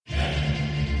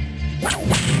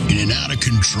In an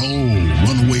out-of-control,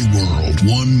 runaway world,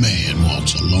 one man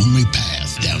walks a lonely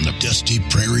path down the dusty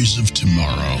prairies of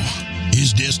tomorrow.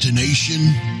 His destination?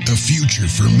 A future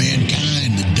for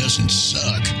mankind that doesn't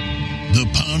suck. The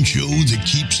poncho that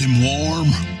keeps him warm?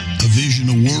 A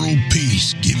vision of world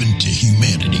peace given to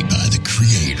humanity by the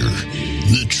Creator.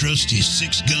 The trusty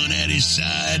six-gun at his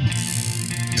side?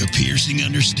 A piercing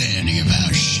understanding of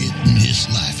how shit in this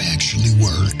life actually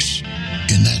works.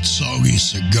 And that soggy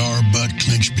cigar butt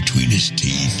clenched between his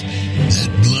teeth, that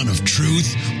blunt of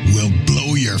truth will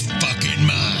blow your fucking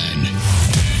mind.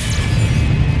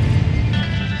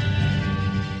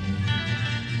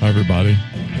 Hi, everybody.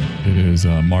 It is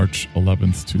March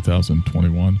 11th,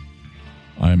 2021.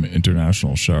 I'm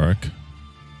International Shark,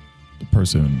 the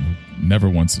person who never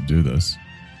wants to do this.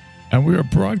 And we are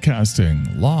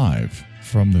broadcasting live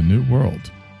from the New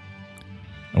World.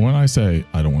 And when I say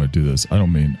I don't want to do this, I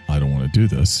don't mean I don't want to do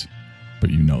this,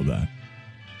 but you know that.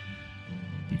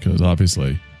 Because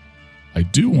obviously, I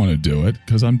do want to do it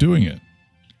because I'm doing it.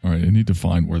 All right, I need to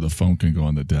find where the phone can go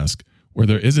on the desk, where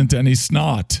there isn't any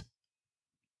snot.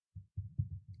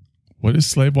 What is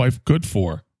Slave Wife good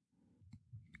for?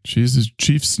 She's his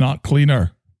chief snot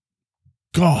cleaner.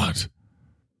 God.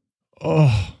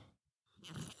 Oh.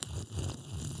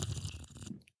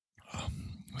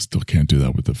 I still can't do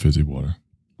that with the fizzy water.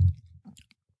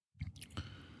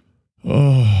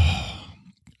 Oh.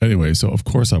 Anyway, so of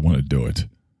course I want to do it,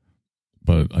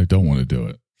 but I don't want to do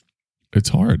it. It's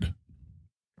hard.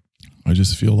 I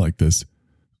just feel like this.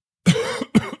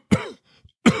 I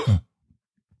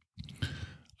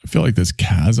feel like this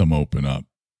chasm open up,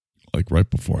 like right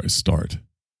before I start.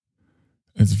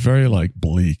 It's very like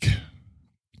bleak.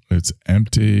 It's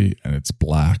empty and it's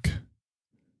black.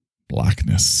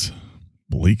 Blackness.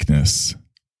 Bleakness.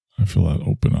 I feel that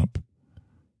open up.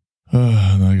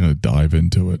 And I gotta dive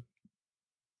into it.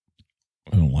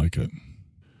 I don't like it.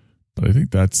 But I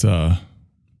think that's, there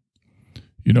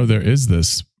is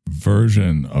this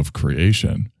version of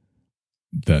creation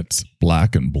that's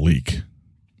black and bleak.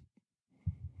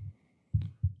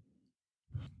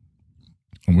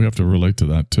 And we have to relate to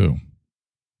that too.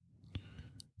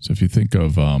 So if you think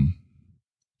of,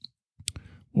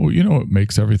 what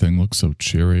makes everything look so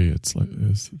cheery? It's like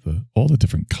all the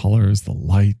different colors, the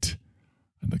light,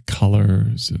 and the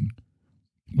colors, and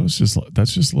that's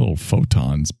just little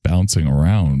photons bouncing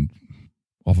around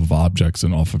off of objects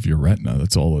and off of your retina.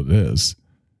 That's all it is.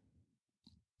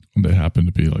 And they happen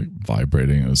to be like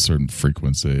vibrating at a certain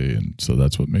frequency, and so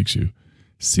that's what makes you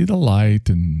see the light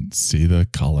and see the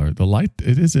color. The light,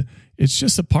 it's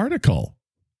just a particle.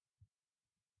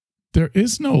 There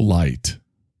is no light.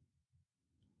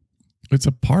 It's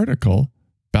a particle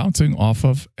bouncing off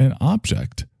of an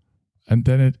object, and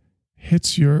then it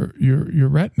hits your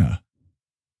retina,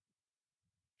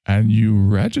 and you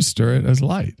register it as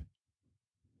light.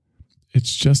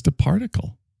 It's just a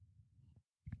particle.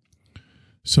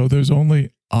 So there's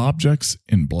only objects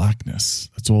in blackness.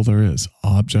 That's all there is.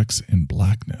 Objects in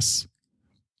blackness.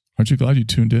 Aren't you glad you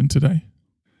tuned in today?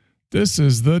 This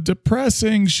is the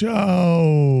Depressing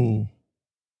Show.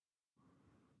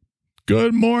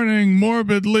 Good morning,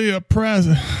 morbidly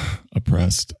oppressed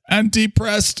and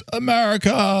depressed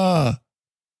America.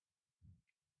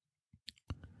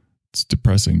 It's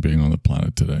depressing being on the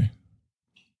planet today.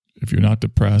 If you're not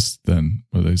depressed, then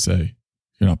what do they say?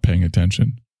 You're not paying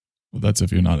attention. Well, that's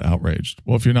if you're not outraged.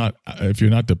 Well, if you're not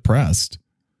depressed,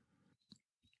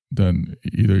 then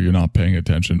either you're not paying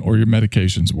attention or your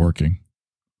medication's working.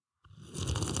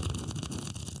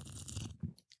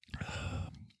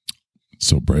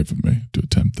 So brave of me to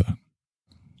attempt that.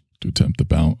 To attempt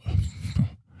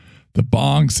the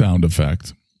bong sound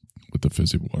effect with the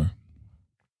fizzy water.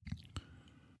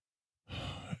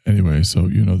 Anyway, so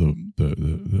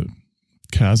the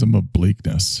chasm of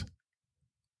bleakness.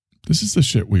 This is the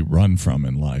shit we run from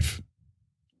in life.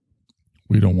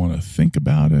 We don't want to think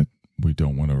about it. We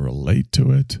don't want to relate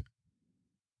to it.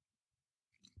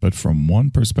 But from one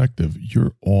perspective,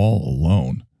 you're all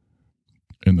alone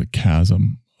in the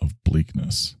chasm of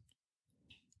bleakness,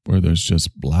 where there's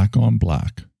just black on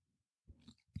black.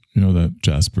 You know that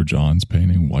Jasper Johns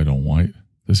painting, White on White?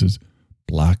 This is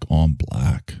black on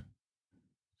black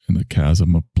in the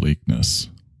chasm of bleakness.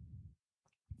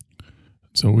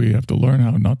 So we have to learn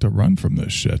how not to run from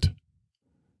this shit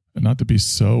and not to be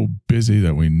so busy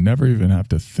that we never even have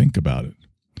to think about it.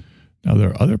 Now, there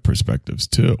are other perspectives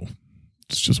too.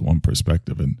 It's just one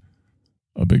perspective. And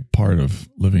a big part of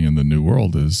living in the new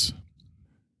world is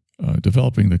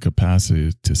developing the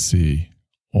capacity to see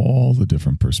all the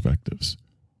different perspectives,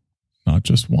 not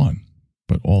just one,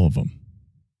 but all of them.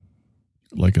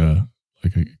 Like a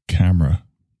camera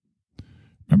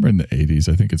in the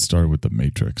 80s. I think it started with The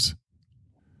Matrix,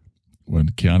 when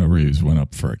Keanu Reeves went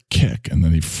up for a kick and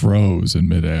then he froze in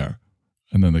midair.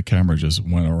 And then the camera just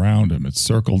went around him. It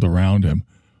circled around him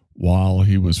while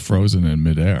he was frozen in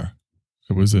midair.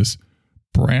 It was this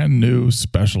brand new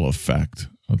special effect.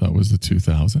 Oh, that was the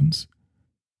 2000s,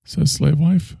 says Slave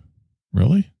Wife.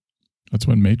 Really? That's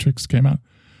when Matrix came out?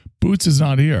 Boots is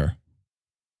not here,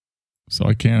 so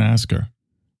I can't ask her.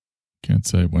 Can't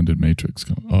say when did Matrix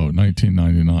come. Oh,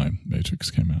 1999, Matrix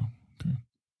came out. Okay.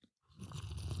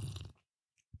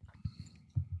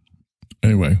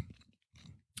 Anyway,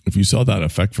 if you saw that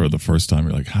effect for the first time,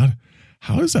 you're like,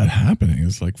 how is that happening?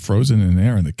 It's like frozen in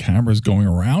air and the camera's going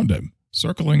around him,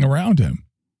 circling around him.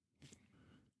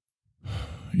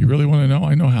 You really want to know?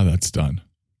 I know how that's done.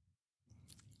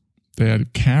 They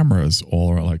had cameras,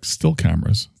 all like still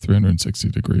cameras, 360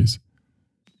 degrees.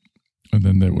 And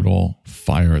then they would all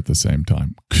fire at the same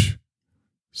time.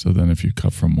 So then if you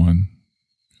cut from one,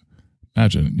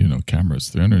 imagine, cameras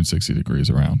 360 degrees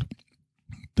around.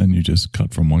 Then you just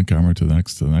cut from one camera to the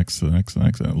next, to the next, to the next, to the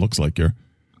next. And it looks like you're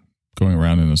going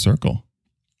around in a circle.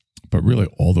 But really,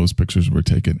 all those pictures were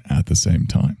taken at the same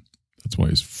time. That's why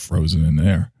he's frozen in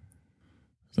air.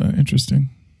 Is that interesting?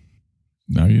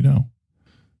 Now you know.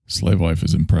 Slave Wife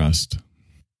is impressed.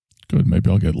 Good, maybe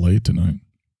I'll get laid tonight.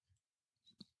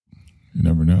 You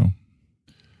never know.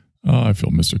 Oh, I feel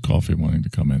Mr. Coffee wanting to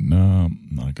come in. No, I'm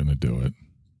not going to do it.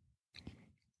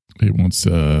 He wants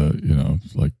to,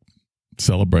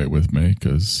 celebrate with me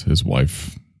because his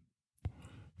wife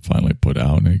finally put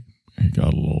out and he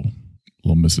got a little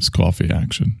Mrs. Coffee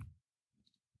action.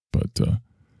 But I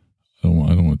don't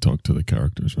want to talk to the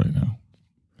characters right now.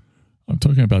 I'm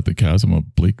talking about the chasm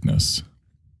of bleakness.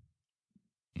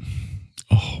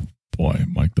 Oh boy,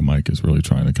 Mike the Mic is really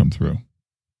trying to come through.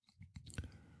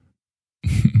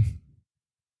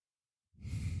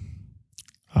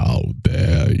 How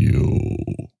dare you?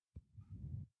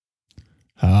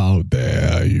 How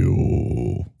dare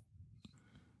you?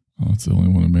 Oh, that's the only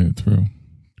one who made it through.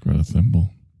 Greta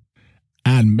Thimble.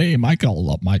 And me, Michael,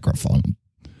 the microphone.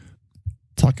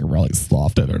 Talking really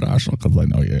soft international because I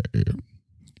know you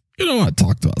don't want to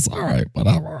talk to us. All right,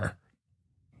 whatever.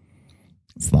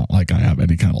 It's not like I have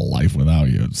any kind of life without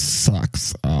you. It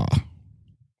sucks. I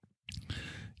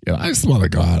just want to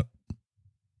go out.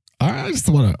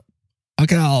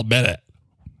 Okay, I'll admit it.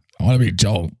 I want to be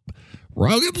Joe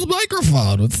Rogan's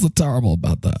microphone. What's so terrible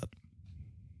about that?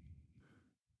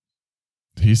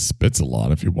 He spits a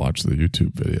lot if you watch the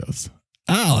YouTube videos.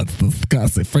 Oh, it's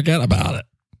disgusting. Forget about it.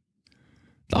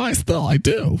 No, I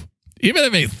do. Even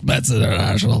if he spits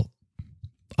international,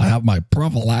 I have my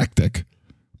prophylactic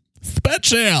spit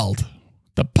shield.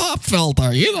 The pop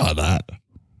filter. You know that.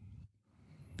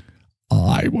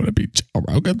 I want to be Joe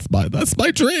Rogan's that's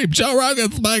my dream. Joe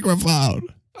Rogan's microphone.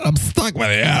 I'm stuck with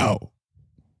you.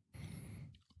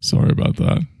 Sorry about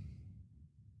that.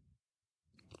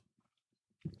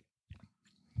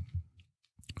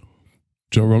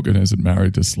 Joe Rogan isn't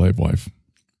married to Slave Wife.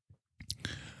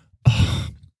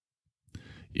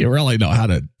 You really know how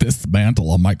to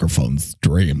dismantle a microphone's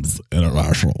dreams,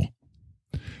 international.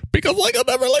 Because like I'll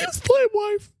never leave Slave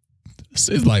Wife.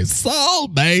 She's my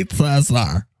soulmate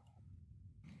sister.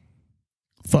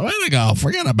 So there you go.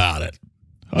 Forget about it.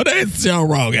 Who needs Joe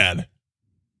Rogan?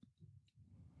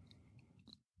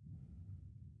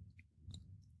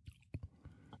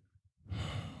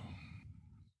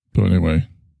 But anyway,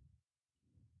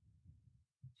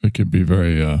 it can be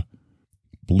very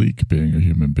bleak being a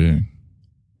human being.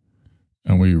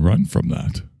 And we run from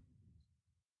that.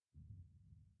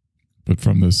 But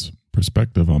from this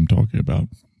perspective I'm talking about,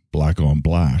 black on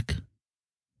black,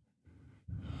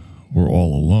 we're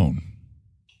all alone.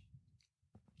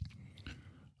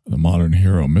 The modern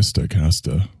hero mystic has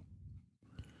to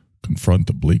confront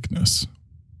the bleakness.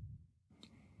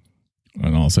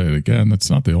 And I'll say it again, that's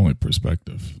not the only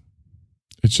perspective.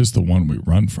 It's just the one we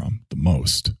run from the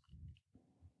most.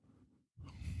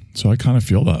 So I kind of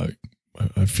feel that.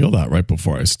 I feel that right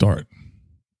before I start.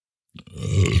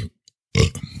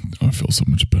 I feel so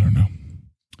much better now.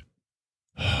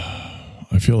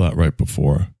 I feel that right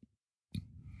before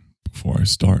I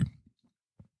start.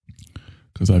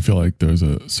 Because I feel like there's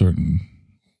a certain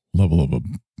level of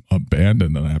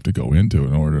abandon that I have to go into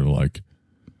in order to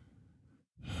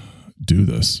do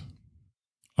this.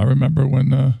 I remember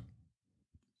when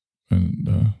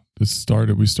this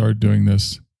started, we started doing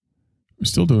this. We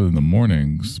still do it in the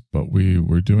mornings, but we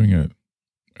were doing it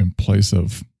in place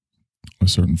of a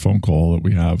certain phone call that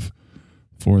we have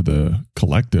for the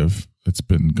collective that's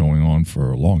been going on for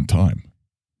a long time.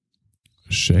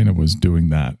 Shayna was doing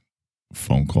that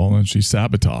phone call and she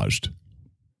sabotaged.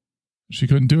 She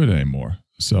couldn't do it anymore.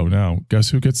 So now, guess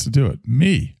who gets to do it?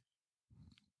 Me.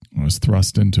 I was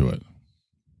thrust into it.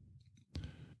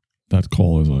 That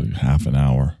call is like half an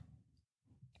hour.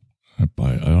 I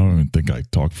don't even think I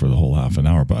talked for the whole half an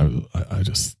hour, but I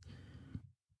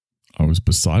was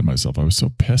beside myself. I was so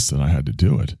pissed that I had to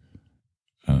do it.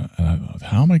 And I thought,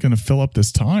 how am I going to fill up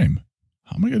this time?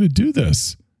 How am I going to do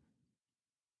this?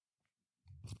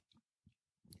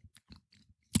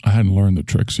 I hadn't learned the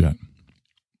tricks yet.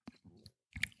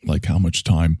 Like how much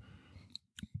time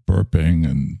burping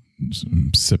and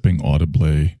sipping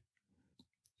audibly,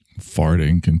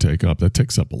 farting can take up. That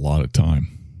takes up a lot of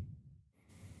time.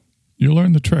 You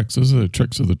learn the tricks. Those are the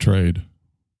tricks of the trade.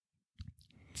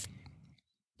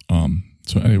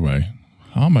 So anyway,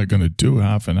 how am I going to do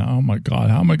half an hour? Oh my God,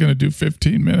 how am I going to do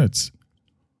 15 minutes?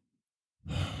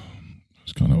 I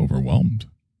was kind of overwhelmed.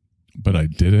 But I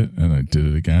did it, and I did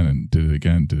it again, and did it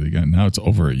again, did it again. Now it's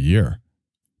over a year.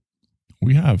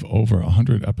 We have over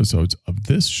 100 episodes of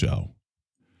this show.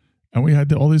 And we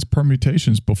had all these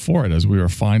permutations before it as we were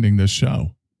finding this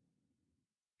show.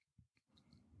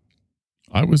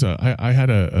 I had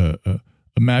a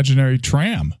imaginary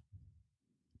tram.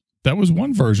 That was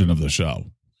one version of the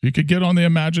show. You could get on the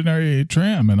imaginary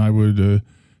tram, and I would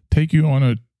take you on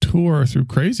a tour through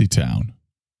Crazy Town,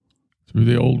 through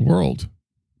the old world.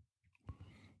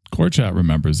 Core Chat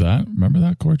remembers that. Remember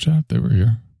that, Core Chat? They were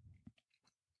here.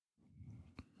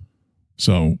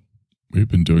 So we've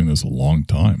been doing this a long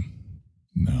time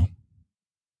now.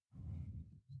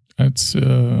 It's,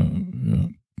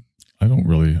 I don't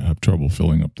really have trouble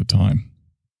filling up the time.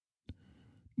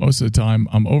 Most of the time,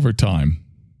 I'm over time.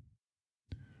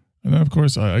 And then, of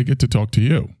course, I get to talk to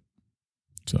you.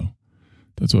 So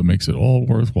that's what makes it all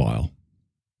worthwhile,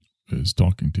 is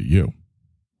talking to you.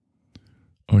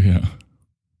 Oh, yeah.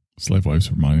 Slave Wife's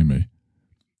reminding me.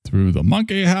 Through the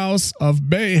Monkey House of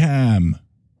Mayhem.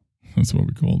 That's what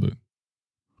we called it.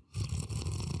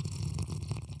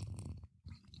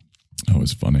 That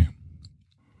was funny.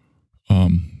 But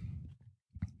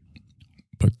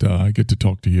I get to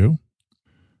talk to you.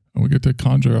 And we get to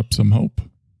conjure up some hope.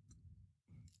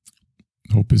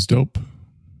 Hope is dope.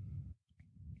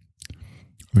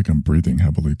 I think I'm breathing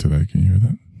heavily today. Can you hear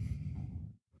that?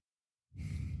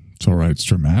 It's all right. It's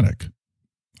dramatic.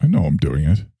 I know I'm doing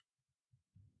it.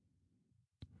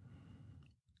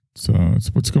 So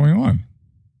it's what's going on.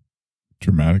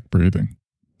 Dramatic breathing.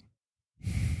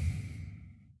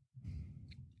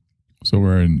 So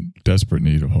we're in desperate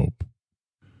need of hope.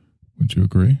 Would you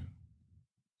agree?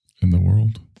 In the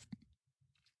world.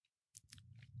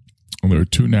 Well, there are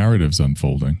two narratives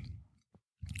unfolding.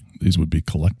 These would be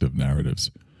collective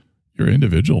narratives. Your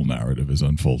individual narrative is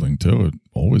unfolding too. It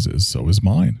always is. So is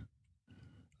mine.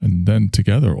 And then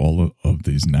together, all of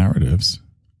these narratives,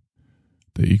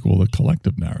 they equal the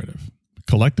collective narrative.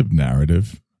 Collective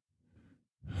narrative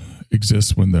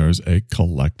exists when there's a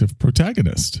collective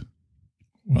protagonist.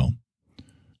 Well,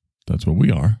 that's what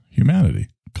we are, humanity,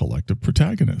 collective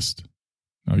protagonist.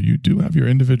 Now, you do have your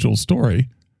individual story,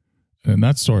 and in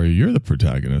that story, you're the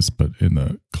protagonist, but in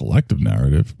the collective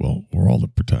narrative, well, we're all the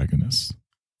protagonists.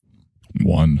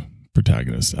 One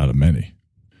protagonist out of many.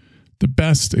 The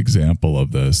best example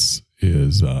of this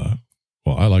is, I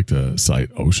like to cite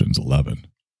Ocean's 11.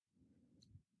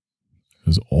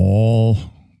 Because all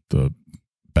the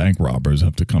bank robbers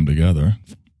have to come together,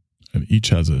 and each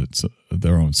has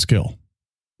their own skill.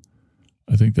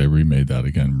 I think they remade that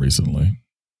again recently,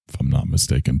 if I'm not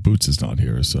mistaken. Boots is not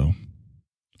here, so.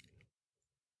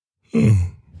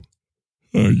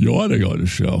 Yawning on the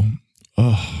show.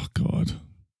 Oh, God.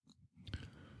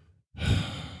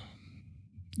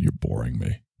 You're boring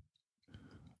me.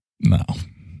 No,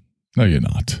 you're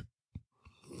not.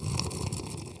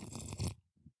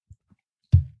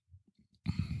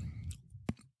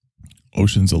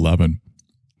 Ocean's 11.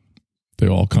 They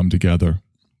all come together.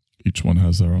 Each one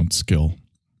has their own skill.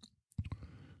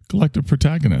 Collective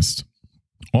protagonist.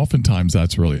 Oftentimes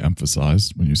that's really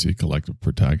emphasized when you see collective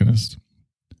protagonist.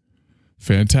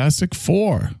 Fantastic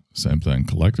Four. Same thing.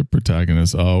 Collective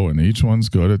protagonist. Oh, and each one's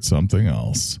good at something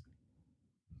else.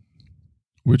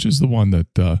 Which is the one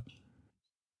that their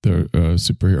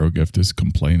superhero gift is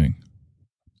complaining.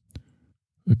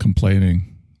 The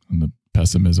complaining and the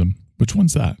pessimism. Which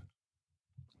one's that?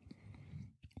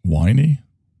 Whiny?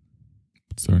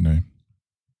 What's their name?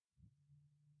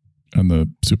 And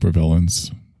the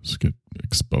supervillains just get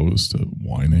exposed to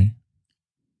whiny.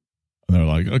 And they're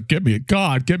like, oh, get me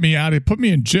out of here. Put me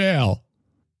in jail.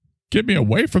 Get me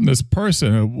away from this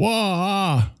person. And,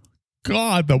 whoa,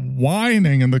 God, the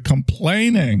whining and the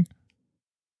complaining.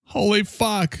 Holy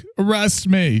fuck. Arrest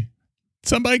me.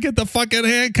 Somebody get the fucking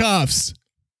handcuffs.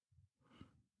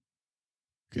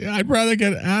 I'd rather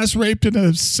get ass raped in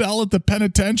a cell at the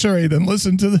penitentiary than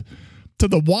listen to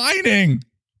the whining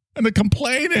and the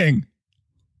complaining.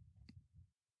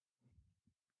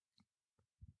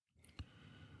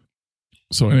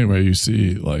 So anyway, you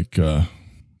see, like,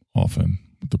 often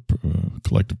with the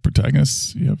collective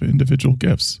protagonists, you have individual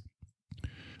gifts.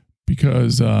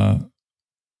 Because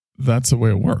that's the way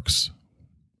it works.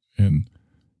 In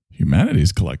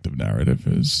humanity's collective narrative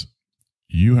is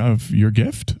you have your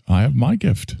gift, I have my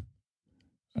gift.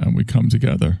 And we come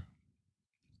together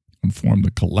and form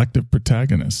the collective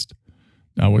protagonist.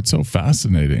 Now, what's so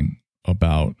fascinating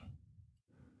about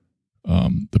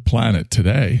the planet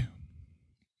today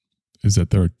is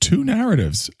that there are two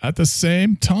narratives at the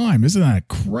same time. Isn't that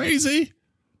crazy?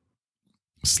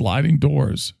 Sliding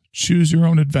doors. Choose your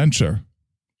own adventure.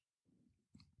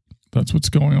 That's what's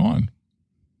going on.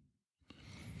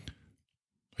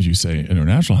 As you say,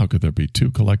 international, how could there be two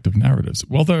collective narratives?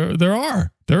 Well, there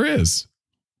are. There is.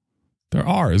 There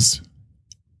are. Is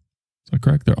that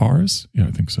correct? There are? Yeah,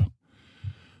 I think so.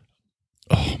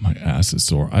 Oh, my ass is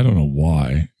sore. I don't know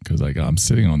why, because I'm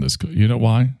sitting on this. You know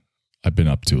why? I've been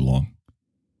up too long.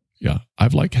 Yeah,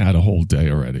 I've had a whole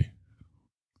day already.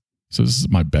 So this is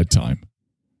my bedtime.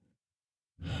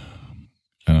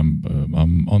 And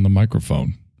I'm on the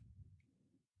microphone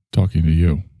talking to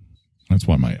you. That's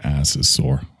why my ass is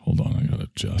sore. Hold on, I gotta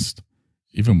adjust.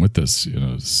 Even with this,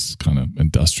 this kind of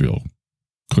industrial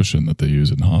cushion that they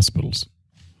use in hospitals.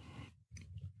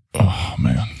 Oh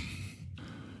man.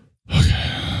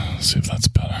 Okay, let's see if that's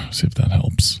better. See if that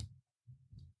helps.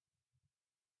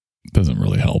 It doesn't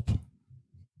really help.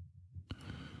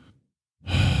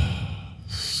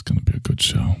 It's gonna be a good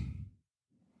show.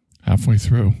 Halfway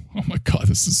through. Oh my God,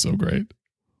 this is so great.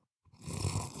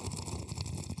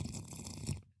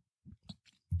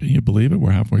 Can you believe it?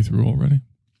 We're halfway through already.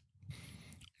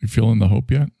 You feeling the hope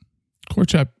yet? Core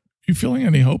chat, you feeling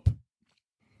any hope?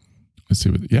 Let's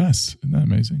see yes, isn't that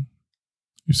amazing?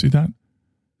 You see that?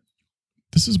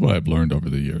 This is what I've learned over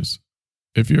the years.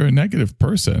 If you're a negative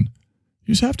person,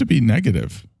 you just have to be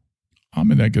negative. I'm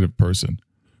a negative person.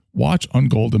 Watch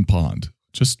Ungolden Pond.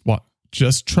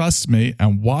 Just trust me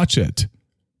and watch it.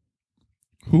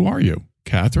 Who are you?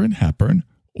 Katharine Hepburn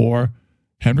or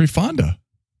Henry Fonda?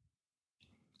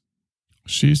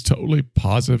 She's totally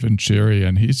positive and cheery,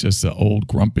 and he's just an old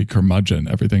grumpy curmudgeon.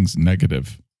 Everything's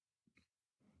negative.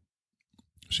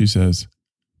 She says,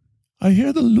 I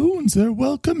hear the loons. They're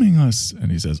welcoming us.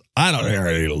 And he says, I don't hear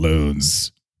any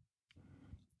loons.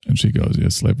 And she goes,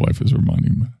 yes, slave wife is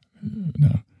reminding me.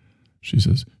 No. She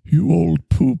says, you old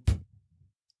poop.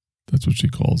 That's what she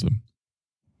calls him.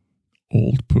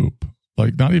 Old poop.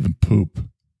 Like, not even poop.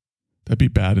 That'd be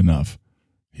bad enough.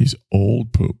 He's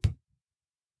old poop.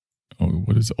 Oh,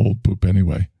 what is old poop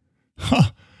anyway?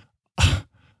 Huh.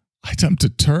 I dumped a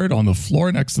turd on the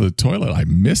floor next to the toilet. I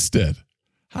missed it.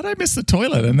 How did I miss the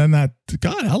toilet? And then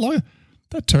God, how long?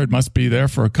 That turd must be there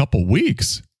for a couple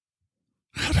weeks.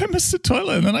 How did I miss the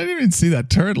toilet? And then I didn't even see that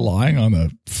turd lying on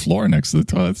the floor next to the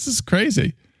toilet. This is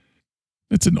crazy.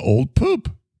 It's an old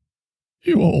poop.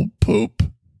 You old poop.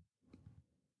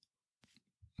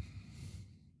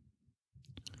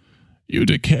 You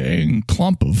decaying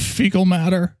clump of fecal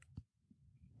matter.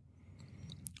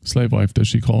 Slave wife, does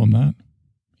she call him that?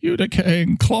 You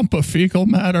decaying clump of fecal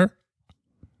matter.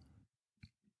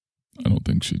 I don't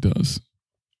think she does.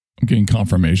 I'm getting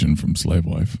confirmation from slave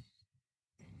wife.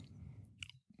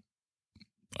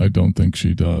 I don't think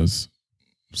she does.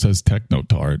 Says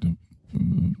Technotard.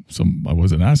 I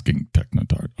wasn't asking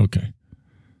Technotard. Okay.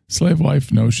 Slave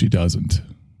wife, no, she doesn't.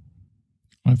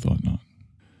 I thought not.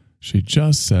 She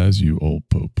just says, you old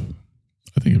poop.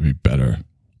 I think it'd be better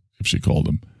if she called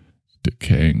him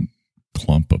decaying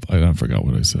clump of, I forgot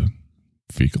what I said,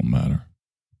 fecal matter.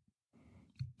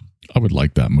 I would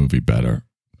like that movie better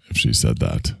if she said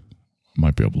that. I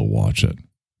might be able to watch it.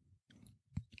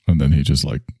 And then he just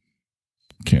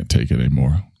can't take it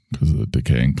anymore because of the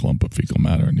decaying clump of fecal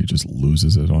matter, and he just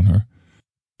loses it on her.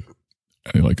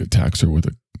 And he attacks her with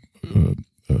a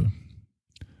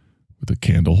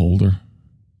candle holder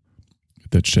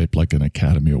that's shaped like an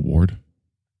Academy Award.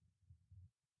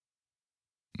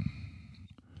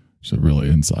 It's a really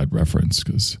inside reference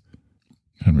because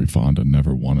Henry Fonda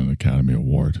never won an Academy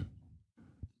Award.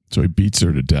 So he beats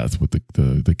her to death with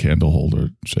the candle holder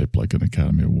shaped like an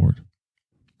Academy Award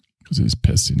because he's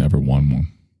pissed he never won one.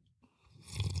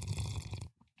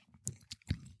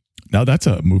 Now that's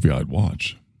a movie I'd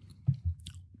watch.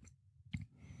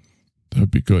 That would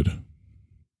be good.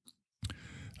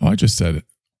 Oh, I just said it.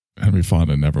 Henry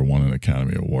Fonda never won an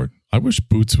Academy Award. I wish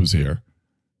Boots was here.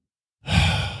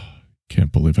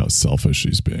 Can't believe how selfish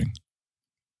she's being.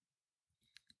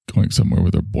 going somewhere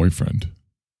with her boyfriend.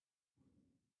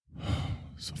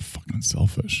 So fucking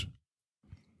selfish.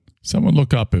 Someone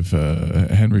look up if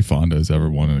Henry Fonda has ever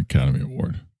won an Academy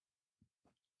Award.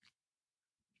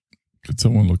 Could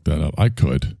someone look that up? I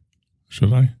could.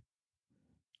 Should I?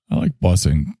 I like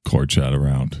bossing Korchat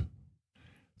around.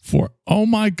 Oh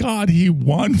my God, he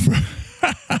won for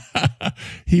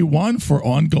he won for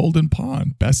On Golden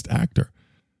Pond, Best Actor.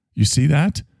 You see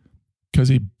that? Because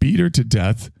he beat her to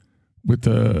death with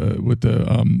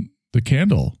the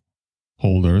candle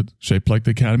holder shaped like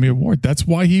the Academy Award. That's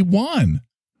why he won.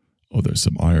 Oh, there's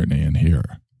some irony in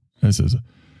here. This is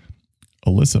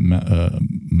Alanis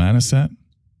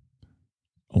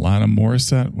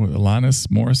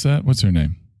Morissette. What's her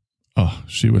name? Oh,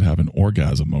 she would have an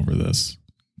orgasm over this.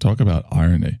 Talk about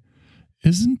irony.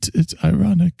 Isn't it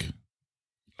ironic?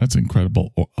 That's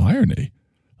incredible irony.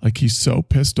 Like, he's so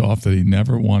pissed off that he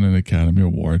never won an Academy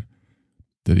Award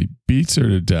that he beats her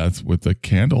to death with a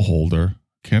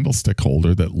candlestick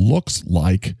holder that looks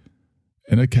like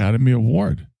an Academy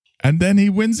Award. And then he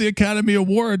wins the Academy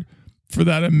Award for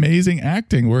that amazing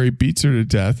acting where he beats her to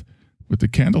death with the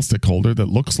candlestick holder that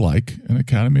looks like an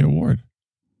Academy Award.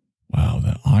 Wow,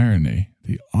 the irony.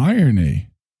 The irony.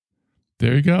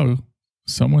 There you go.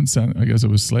 Someone sent, I guess it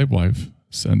was Slave Wife,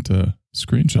 sent a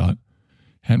screenshot.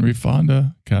 Henry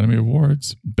Fonda, Academy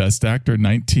Awards, Best Actor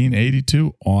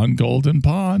 1982, On Golden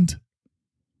Pond.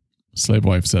 Slave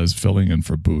Wife says, filling in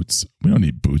for Boots. We don't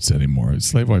need Boots anymore.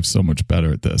 Slave Wife's so much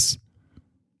better at this.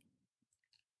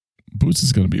 Boots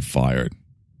is going to be fired.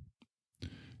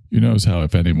 You notice how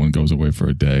if anyone goes away for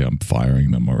a day, I'm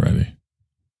firing them already.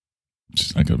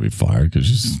 She's not going to be fired because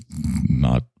she's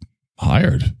not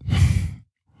hired.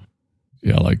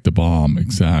 Yeah, like the bomb.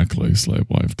 Exactly. Slave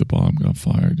Wife, the bomb got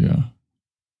fired. Yeah.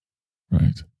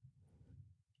 Right.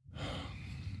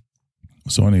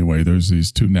 So anyway, there's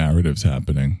these two narratives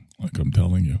happening, like I'm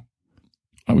telling you.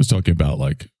 I was talking about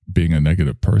like being a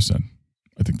negative person.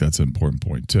 I think that's an important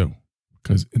point too.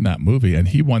 Because in that movie, and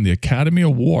he won the Academy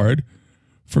Award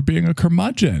for being a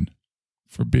curmudgeon,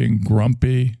 for being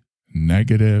grumpy,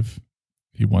 negative.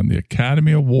 He won the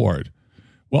Academy Award.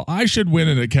 Well, I should win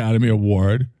an Academy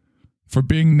Award for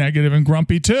being negative and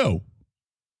grumpy too.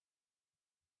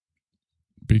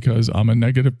 Because I'm a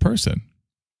negative person.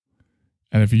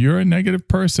 And if you're a negative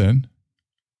person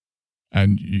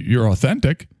and you're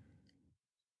authentic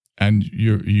and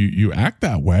you act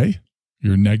that way,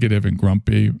 you're negative and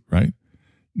grumpy, right?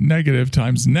 Negative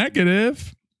times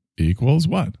negative equals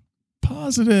what?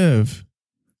 Positive.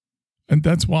 And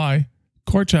that's why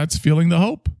Korchat's feeling the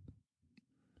hope.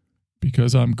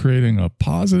 Because I'm creating a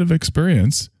positive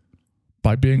experience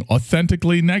by being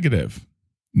authentically negative.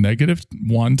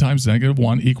 -1 times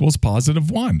 -1 equals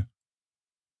 +1.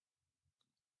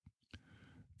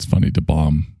 It's funny, the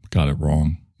bomb got it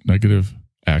wrong.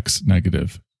 -x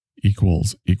negative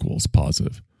equals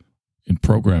positive. In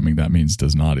programming, that means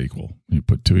does not equal. You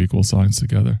put two equal signs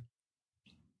together.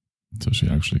 So she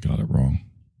actually got it wrong.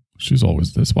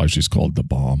 That's why she's called the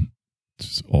bomb.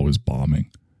 She's always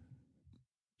bombing.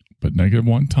 But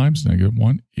 -1 times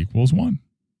 -1 equals 1.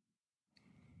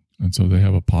 And so they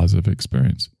have a positive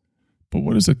experience. But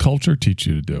what does the culture teach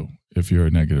you to do if you're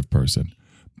a negative person?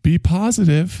 Be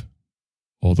positive.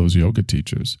 All those yoga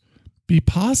teachers. Be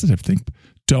positive.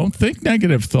 Don't think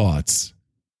negative thoughts.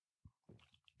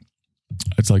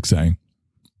 It's like saying,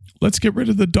 let's get rid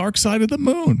of the dark side of the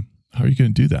moon. How are you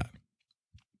going to do that?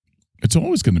 It's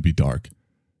always going to be dark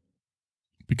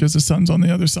because the sun's on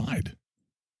the other side.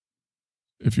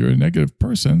 If you're a negative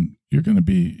person, you're going to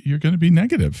be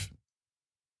negative.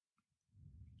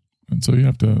 And so you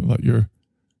have to let your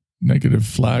negative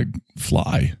flag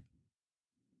fly.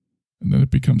 And then it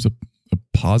becomes a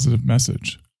positive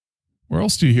message. Where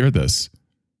else do you hear this?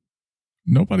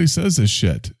 Nobody says this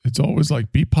shit. It's always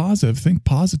like, be positive, think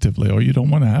positively, or you don't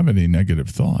want to have any negative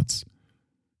thoughts.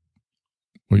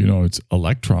 Well, it's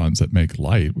electrons that make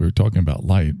light. We were talking about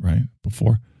light, right?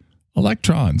 Before.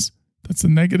 Electrons. That's the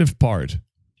negative part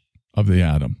of the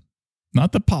atom.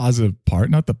 Not the positive part,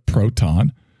 not the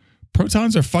proton.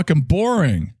 Protons are fucking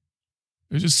boring.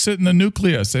 They just sit in the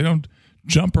nucleus. They don't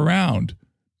jump around.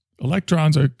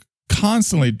 Electrons are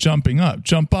constantly jumping up,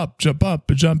 jump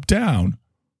down.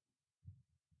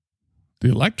 The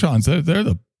electrons, they're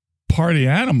the party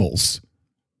animals.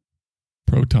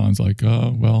 Protons like,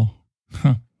 I'm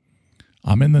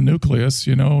in the nucleus,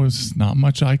 it's not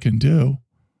much I can do.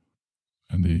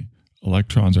 And the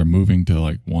electrons are moving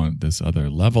to this other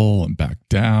level and back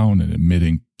down and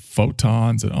emitting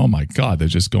photons. And oh my God, they're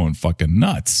just going fucking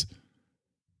nuts.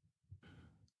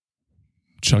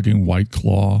 Chugging White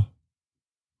Claw.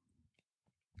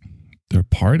 They're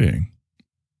partying.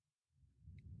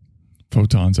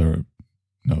 Protons are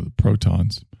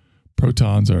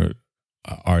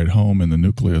at home in the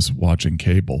nucleus watching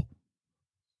cable.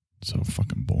 So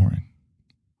fucking boring.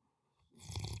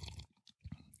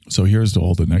 So here's to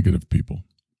all the negative people.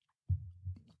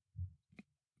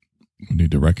 We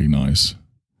need to recognize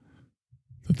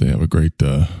that they have a great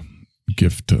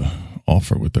gift to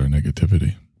offer with their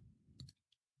negativity.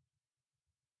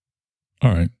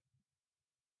 All right.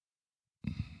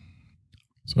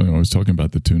 So I was talking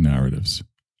about the two narratives.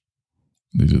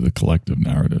 These are the collective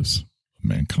narratives of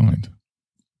mankind.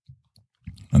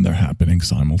 And they're happening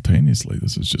simultaneously.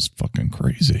 This is just fucking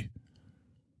crazy.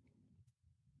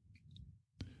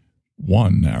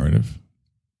 One narrative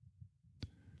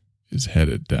is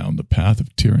headed down the path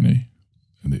of tyranny,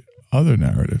 and the other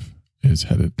narrative is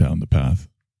headed down the path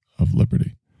of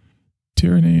liberty.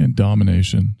 Tyranny and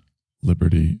domination,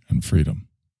 liberty and freedom.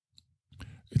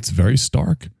 It's very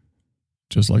stark,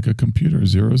 just like a computer,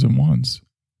 zeros and ones.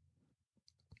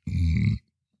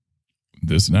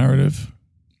 This narrative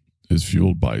is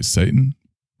fueled by Satan,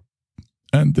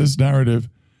 and this narrative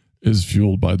is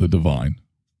fueled by the divine.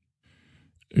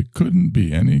 It couldn't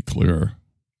be any clearer.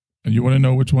 And you want to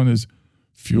know which one is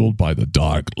fueled by the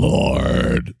Dark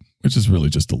Lord, which is really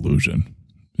just illusion.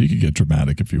 You can get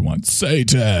dramatic if you want.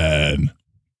 Satan!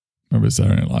 Remember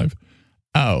Saturday Night Live?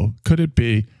 Oh, could it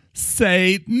be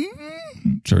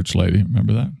Satan? Church lady,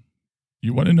 remember that?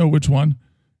 You want to know which one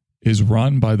is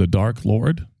run by the Dark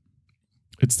Lord?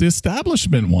 It's the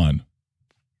establishment one.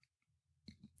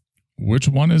 Which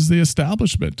one is the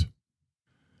establishment?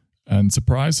 And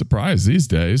surprise, surprise, these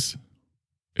days,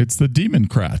 it's the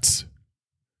Democrats.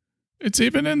 It's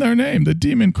even in their name, the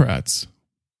Democrats.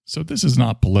 So this is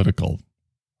not political.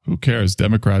 Who cares?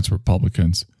 Democrats,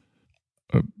 Republicans.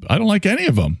 I don't like any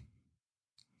of them.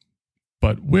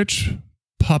 But which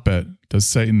puppet does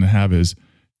Satan have his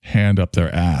hand up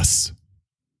their ass?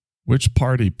 Which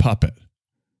party puppet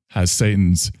has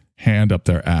Satan's hand up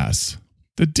their ass?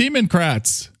 The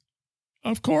Democrats.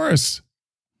 Of course.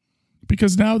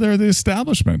 Because now they're the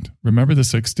establishment. Remember the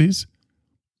 60s?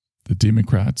 The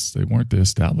Democrats, they weren't the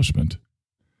establishment.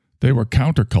 They were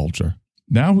counterculture.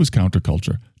 Now who's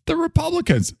counterculture? The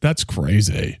Republicans. That's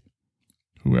crazy.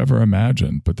 Whoever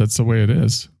imagined, but that's the way it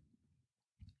is.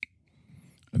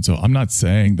 And so I'm not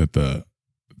saying that the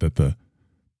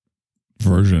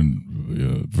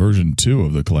version 2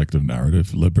 of the collective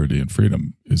narrative, liberty and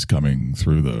freedom, is coming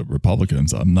through the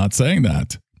Republicans. I'm not saying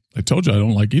that. I told you I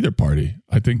don't like either party.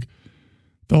 I think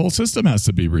the whole system has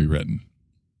to be rewritten.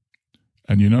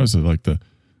 And you notice that like the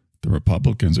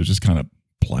Republicans are just kind of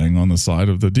playing on the side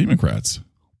of the Democrats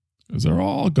because they're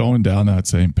all going down that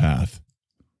same path.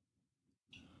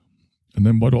 And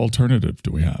then what alternative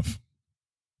do we have?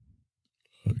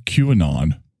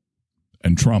 QAnon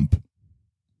and Trump.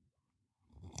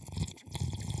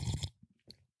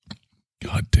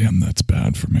 God damn, that's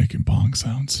bad for making bong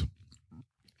sounds.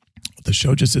 The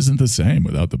show just isn't the same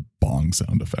without the bong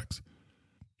sound effects.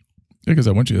 Because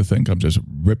I want you to think I'm just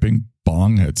ripping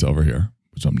bong heads over here,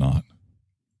 which I'm not.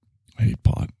 I hate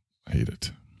pot. I hate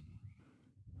it.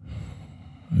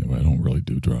 Anyway, I don't really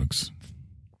do drugs.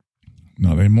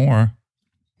 Not anymore.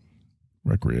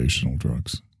 Recreational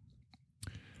drugs.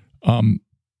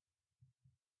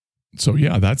 So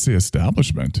yeah, that's the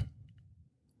establishment.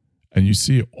 And you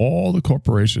see all the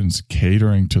corporations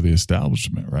catering to the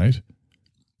establishment, right?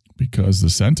 Because the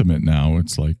sentiment now,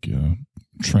 it's like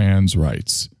trans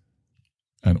rights.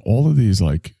 And all of these,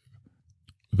 like,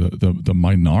 the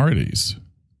minorities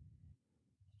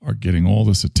are getting all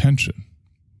this attention.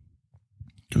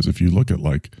 Because if you look at,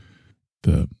 like,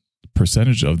 the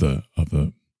percentage of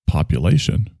the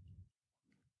population,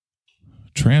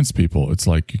 trans people, it's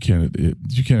like you can't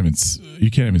even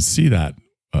see that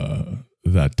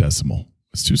that decimal.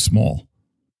 It's too small.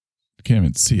 You can't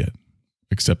even see it,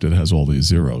 except it has all these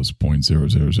zeros,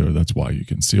 0.000. That's why you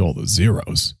can see all the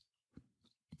zeros.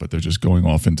 But they're just going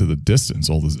off into the distance,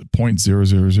 all the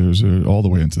 0.0000, all the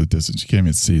way into the distance. You can't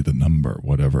even see the number,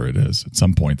 whatever it is. At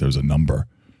some point, there's a number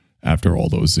after all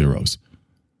those zeros.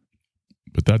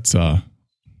 But that's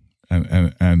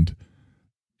and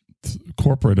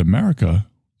corporate America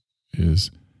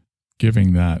is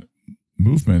giving that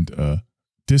movement a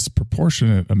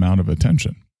disproportionate amount of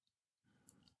attention.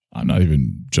 I'm not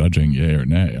even judging yay or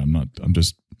nay. I'm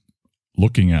just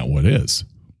looking at what is.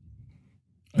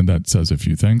 And that says a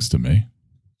few things to me,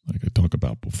 like I talked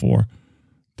about before,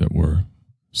 that we're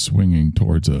swinging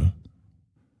towards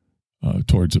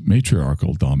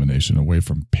matriarchal domination, away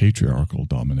from patriarchal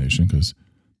domination, because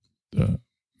the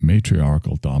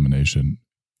matriarchal domination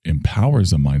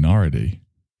empowers a minority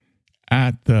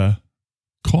at the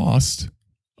cost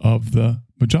of the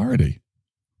majority.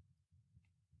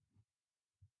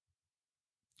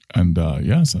 And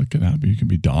yes, that can happen. You can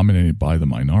be dominated by the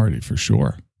minority for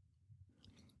sure.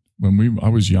 I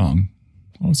was young,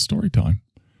 story time.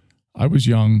 I was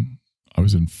young. I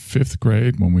was in 5th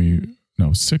grade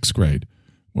sixth grade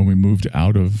when we moved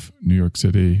out of New York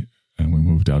City and we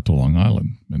moved out to Long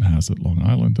Island, Manhasset, Long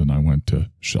Island, and I went to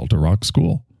Shelter Rock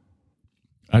School.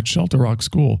 At Shelter Rock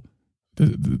School,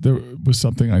 there was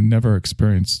something I never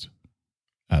experienced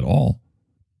at all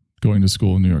going to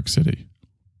school in New York City.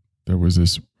 There was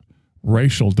this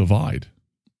racial divide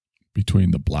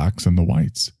between the blacks and the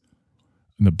whites.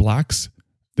 And the blacks,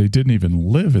 they didn't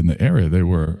even live in the area.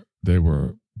 They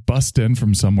were bussed in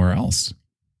from somewhere else.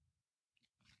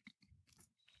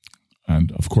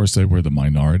 And of course, they were the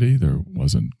minority. There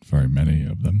wasn't very many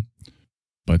of them.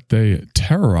 But they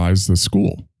terrorized the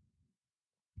school,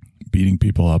 beating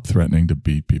people up, threatening to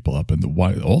beat people up. And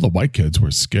all the white kids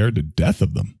were scared to death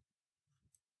of them.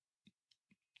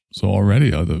 So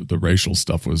already the racial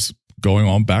stuff was going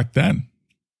on back then.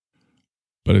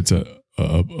 But it's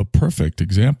a perfect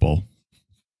example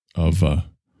of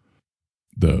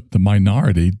the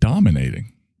minority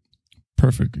dominating.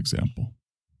 Perfect example.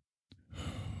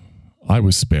 I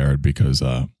was spared because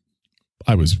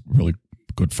I was really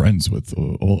good friends with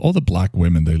all the black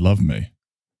women. They loved me.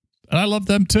 And I loved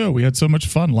them too. We had so much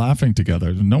fun laughing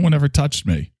together. No one ever touched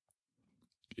me.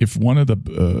 If one of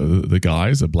the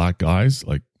guys, the black guys,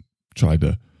 like tried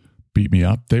to beat me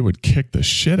up, they would kick the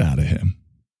shit out of him.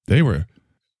 They were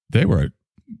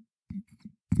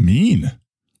mean.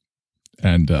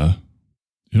 And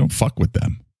you don't fuck with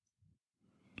them.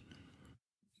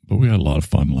 But we had a lot of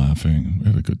fun laughing. We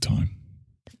had a good time.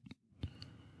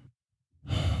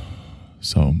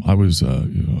 So I was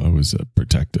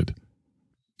protected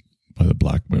by the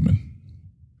black women.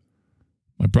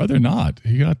 My brother not.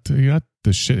 He got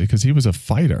the shit because he was a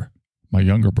fighter. My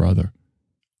younger brother.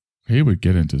 He would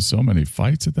get into so many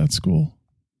fights at that school.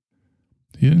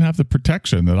 He didn't have the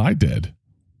protection that I did.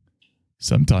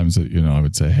 Sometimes, I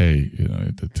would say, hey,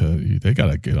 they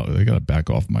gotta back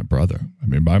off my brother. I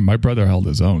mean, my brother held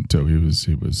his own too. He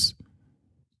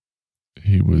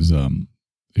was a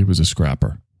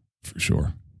scrapper for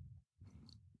sure.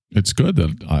 It's good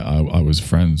that I was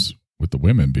friends with the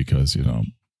women because,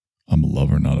 I'm a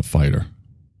lover, not a fighter.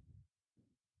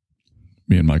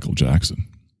 Me and Michael Jackson.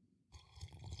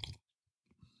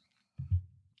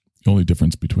 The only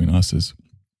difference between us is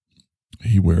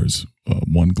he wears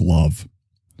one glove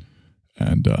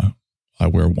and I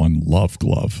wear one love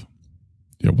glove.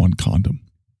 Yeah, one condom.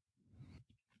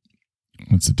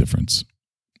 What's the difference?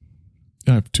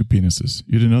 Yeah, I have 2 penises.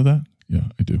 You didn't know that? Yeah,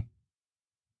 I do.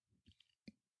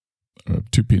 I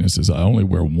have 2 penises. I only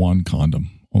wear one condom,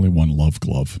 only one love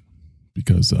glove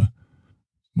because,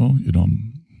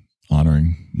 I'm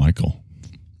honoring Michael.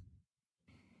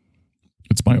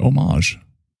 It's my homage.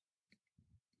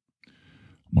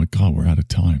 Oh my God, we're out of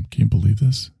time. Can you believe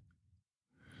this?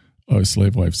 Oh,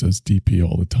 slave wife says DP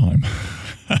all the time.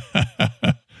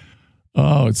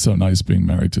 Oh, it's so nice being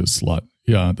married to a slut.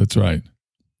 Yeah, that's right.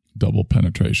 Double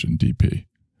penetration, DP,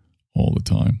 all the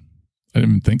time. I didn't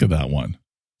even think of that one.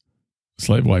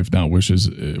 Slave wife now wishes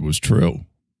it was true.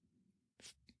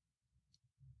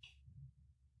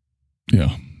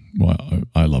 Yeah, well,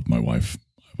 I love my wife.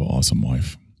 I have an awesome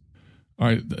wife. All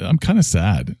right, I'm kind of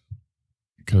sad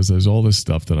because there's all this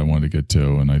stuff that I wanted to get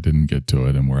to and I didn't get to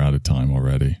it and we're out of time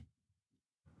already.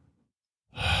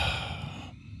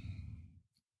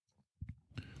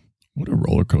 What a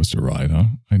roller coaster ride, huh?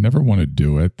 I never want to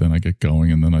do it, then I get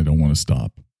going and then I don't want to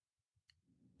stop.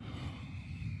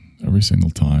 Every single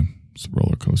time. It's a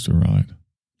roller coaster ride.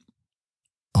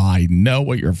 I know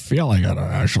what you're feeling,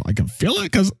 International. I can feel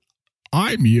it because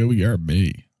I'm you, you're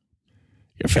me.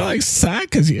 You're feeling sad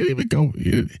because you didn't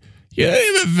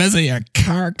even visit your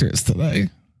characters today.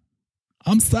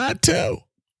 I'm sad too.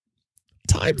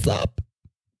 Time's up.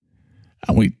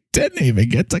 And we didn't even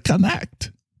get to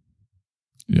connect.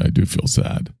 Yeah, I do feel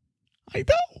sad. I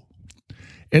know.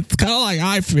 It's kind of like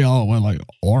I feel when like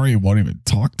Ori won't even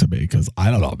talk to me because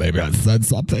I don't know, maybe I said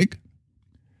something.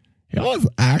 He always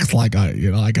acts like I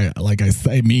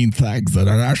say mean things.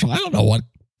 International. I don't know what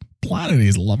planet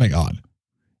he's living on.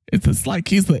 It's just like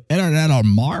he's the internet on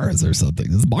Mars or something.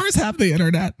 Does Mars have the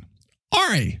internet?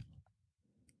 Ori.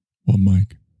 Well,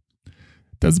 Mike.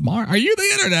 Are you the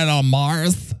internet on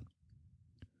Mars?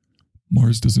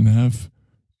 Mars doesn't have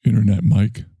internet,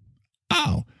 Mike.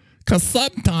 Oh, because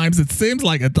sometimes it seems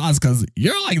like it does because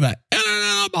you're like the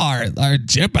internet of Mars or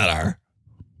Jupiter.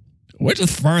 Which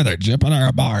is further, Jupiter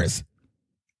or Mars?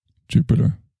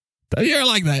 Jupiter. You're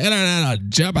like the internet on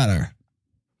Jupiter.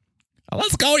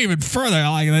 Let's go even further,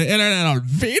 like the internet on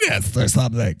Venus or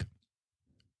something.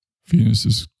 Venus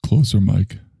is closer,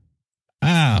 Mike.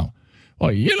 Oh,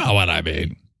 well, you know what I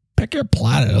mean. Pick your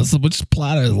planet. Which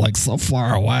planet is like so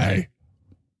far away?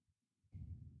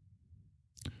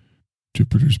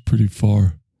 Jupiter's pretty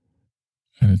far,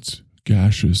 and it's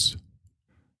gaseous.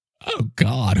 Oh,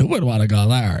 God, who would want to go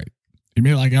there? You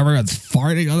mean like everyone's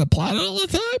farting on the planet all the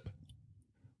time?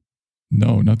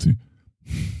 No, nothing.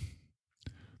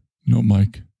 No,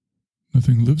 Mike.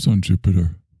 Nothing lives on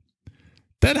Jupiter.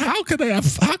 Then how can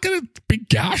it be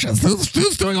gaseous?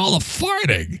 Who's doing all the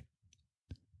farting?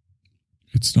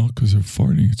 It's not because they're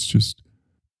farting. It's just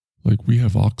like we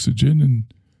have oxygen and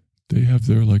they have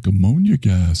their like ammonia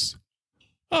gas.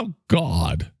 Oh,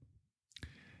 God.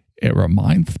 It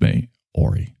reminds me,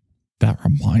 Ori, that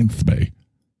reminds me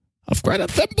of Greta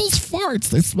Thunberg's farts.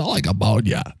 They smell like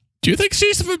ammonia. Do you think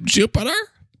she's from Jupiter?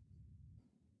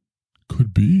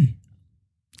 Could be.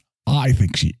 I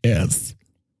think she is.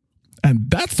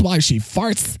 And that's why she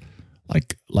farts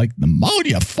like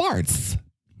pneumonia farts.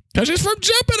 Because she's from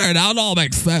Jupiter. Now it all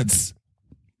makes sense.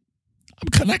 I'm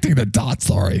connecting the dots,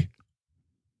 sorry.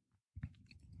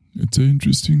 It's an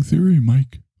interesting theory,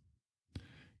 Mike.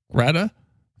 Greta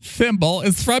Thunberg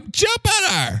is from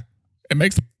Jupiter. It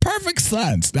makes perfect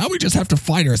sense. Now we just have to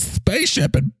find her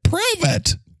spaceship and prove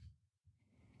it.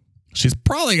 She's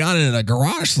probably got it in a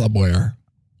garage somewhere.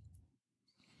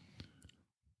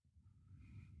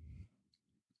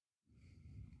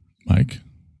 Mike?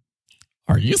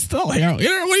 Are you still here? What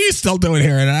are you still doing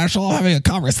here, International? I'm having a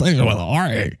conversation with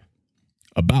Ari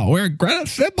about where Greta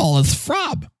Thunberg is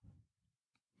from.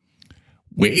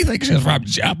 We think she's from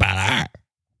Jupiter.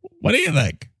 What do you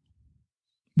think?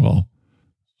 Well,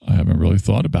 I haven't really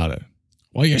thought about it.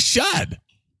 Well, you should.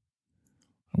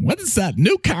 When is that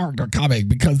new character coming?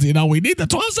 Because, we need the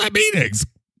 12-step meetings.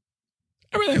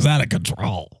 Everything's out of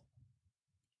control.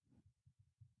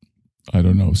 I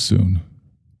don't know, soon.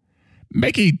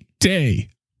 Mickey D.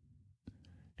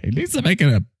 He needs to make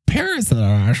an appearance at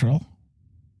International.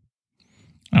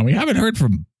 And we haven't heard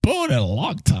from Boone in a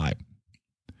long time.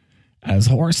 As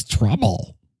Horse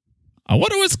Trouble. I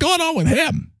wonder what's going on with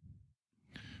him.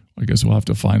 I guess we'll have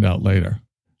to find out later.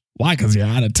 Why? Because you're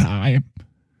out of time?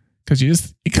 Because you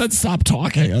couldn't stop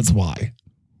talking, that's why.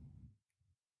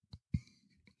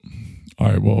 All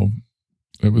right, well,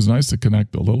 it was nice to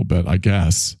connect a little bit, I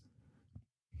guess.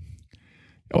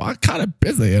 Well, I'm kind of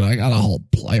busy and I got a whole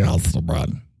playhouse to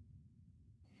run.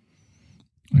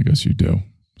 I guess you do.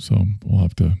 So we'll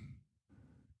have to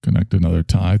connect another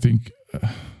time.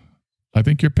 I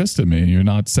think you're pissed at me and you're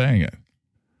not saying it.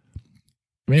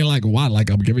 You mean like what? Like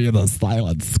I'm giving you the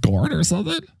silent scorn or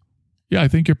something? Yeah, I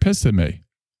think you're pissed at me.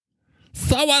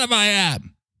 So what if I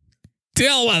am?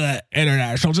 Deal with it,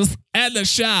 International. Just end the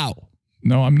show.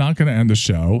 No, I'm not going to end the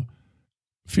show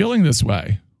feeling this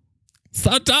way.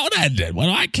 So don't end it. What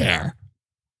do I care?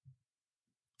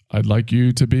 I'd like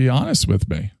you to be honest with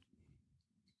me.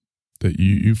 That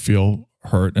you feel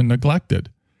hurt and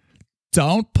neglected.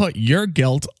 Don't put your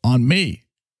guilt on me,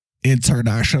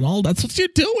 International. That's what you're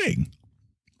doing.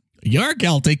 You're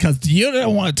guilty because you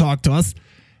didn't want to talk to us.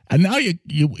 And now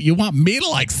you want me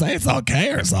to say it's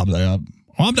okay or something. Well,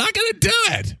 I'm not going to do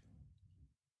it.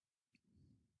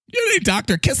 You need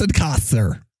Dr.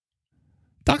 Kissenkoster.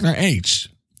 Dr. H.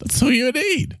 That's who you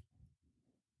need.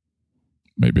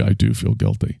 Maybe I do feel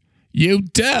guilty. You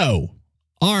do.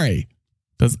 Ari,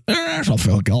 does International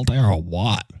feel guilty or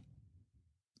what?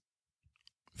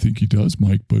 I think he does,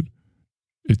 Mike, but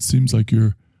it seems like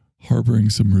you're harboring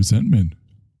some resentment.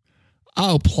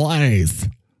 Oh, please.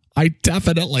 I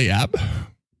definitely am.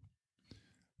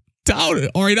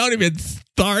 Don't even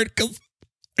start.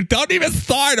 Don't even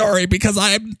start, Ori, because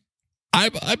I'm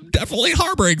definitely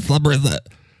harboring some resentment.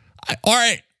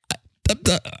 Ori,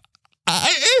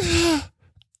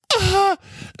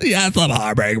 yes, I'm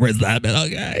harboring resentment.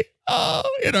 Okay. Oh,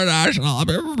 International,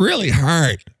 I'm really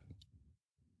hurt.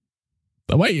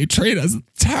 The way you treat us is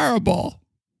terrible.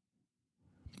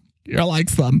 You're like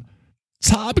some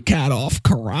tomcat off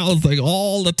carousing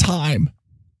all the time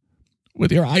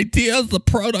with your ideas of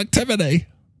productivity.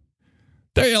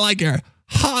 There you're like your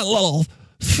hot little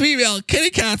female kitty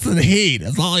cats in heat.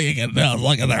 That's all you can do is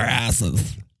look at their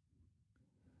asses.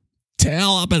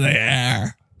 Tail up in the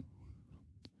air.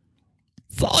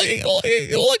 That's all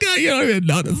you look at. You don't even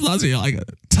notice. That's you're like a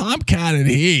tomcat in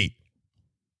heat.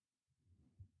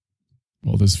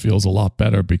 Well, this feels a lot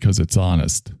better because it's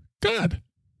honest. Good.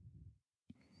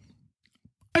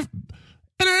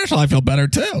 International, I feel better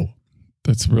too.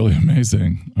 That's really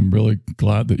amazing. I'm really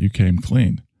glad that you came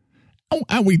clean. Oh,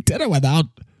 and we did it without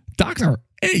Dr.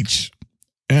 H.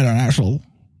 International.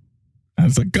 And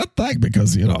it's a good thing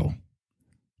because,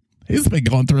 He's been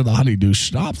going through the honeydew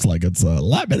schnapps like it's a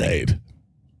lemonade.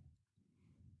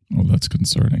 Well, that's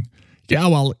concerning. Yeah,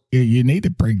 well, you need to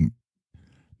bring...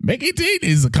 Mickey D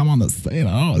needs to come on the stage. I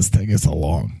don't know, it's taking so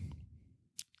long.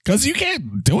 Because you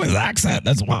can't do his accent,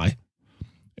 that's why.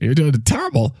 You're doing it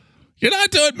terrible. You're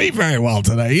not doing me very well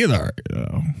today either. You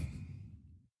know.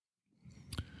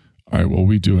 All right, well,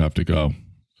 we do have to go.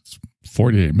 It's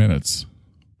 48 minutes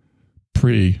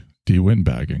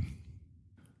pre-de-windbagging.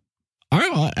 All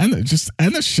right, well, end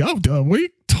the show. What are you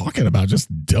talking about? Just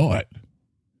do it.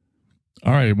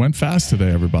 All right, it went fast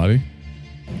today, everybody.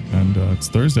 And it's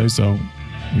Thursday, so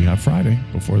we have Friday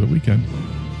before the weekend.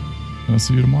 And I'll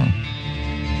see you tomorrow.